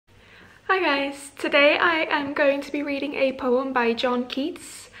Hi guys, today I am going to be reading a poem by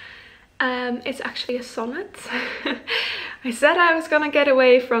Keats. It's actually a sonnet. I said I was gonna get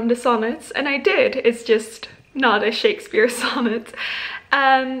away from the sonnets and I did, it's just not a Shakespeare sonnet.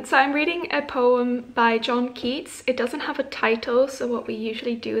 So I'm reading a poem by Keats. It doesn't have a title, so what we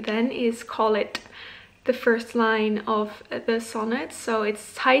usually do then is call it the first line of the sonnet. So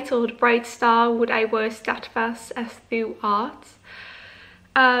it's titled "Bright Star, Would I Were Stedfast as Thou Art."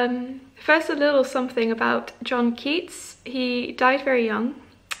 First, a little something about Keats. He died very young.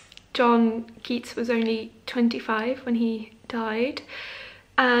 Keats was only 25 when he died,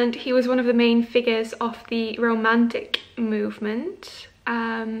 and he was one of the main figures of the Romantic movement.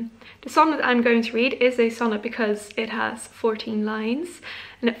 The sonnet I'm going to read is a sonnet because it has 14 lines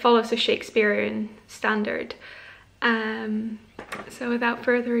and it follows a Shakespearean standard. So without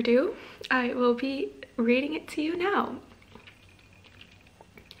further ado, I will be reading it to you now.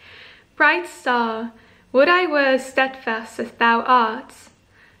 Bright star, would I were steadfast as thou art,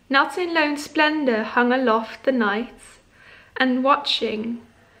 not in lone splendour hung aloft the night, and watching,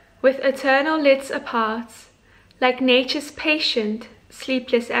 with eternal lids apart, like nature's patient,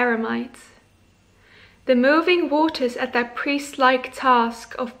 sleepless Eremite, the moving waters at their priestlike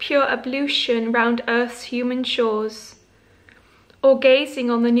task of pure ablution round earth's human shores, or gazing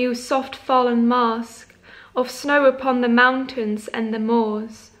on the new soft fallen mask of snow upon the mountains and the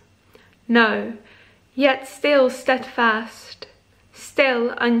moors. No, yet still steadfast,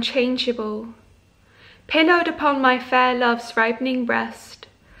 still unchangeable, pillowed upon my fair love's ripening breast,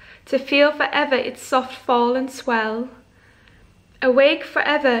 to feel forever its soft fall and swell, awake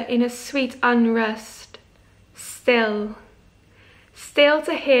forever in a sweet unrest, still, still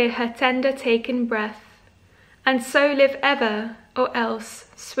to hear her tender taken breath, and so live ever, or else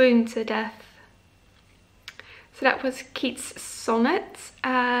swoon to death. So that was Keats' sonnet.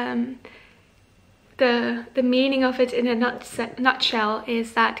 The meaning of it in a nutshell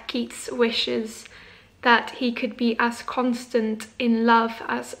is that Keats wishes that he could be as constant in love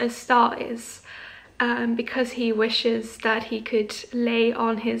as a star is, because he wishes that he could lay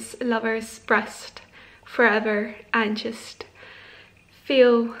on his lover's breast forever and just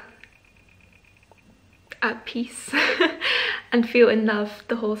feel at peace and feel in love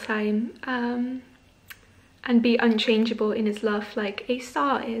the whole time, and be unchangeable in his love like a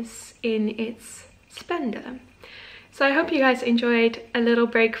star is in its splendour. So I hope you guys enjoyed a little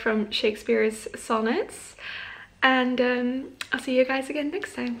break from Shakespeare's sonnets, and I'll see you guys again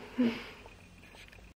next time.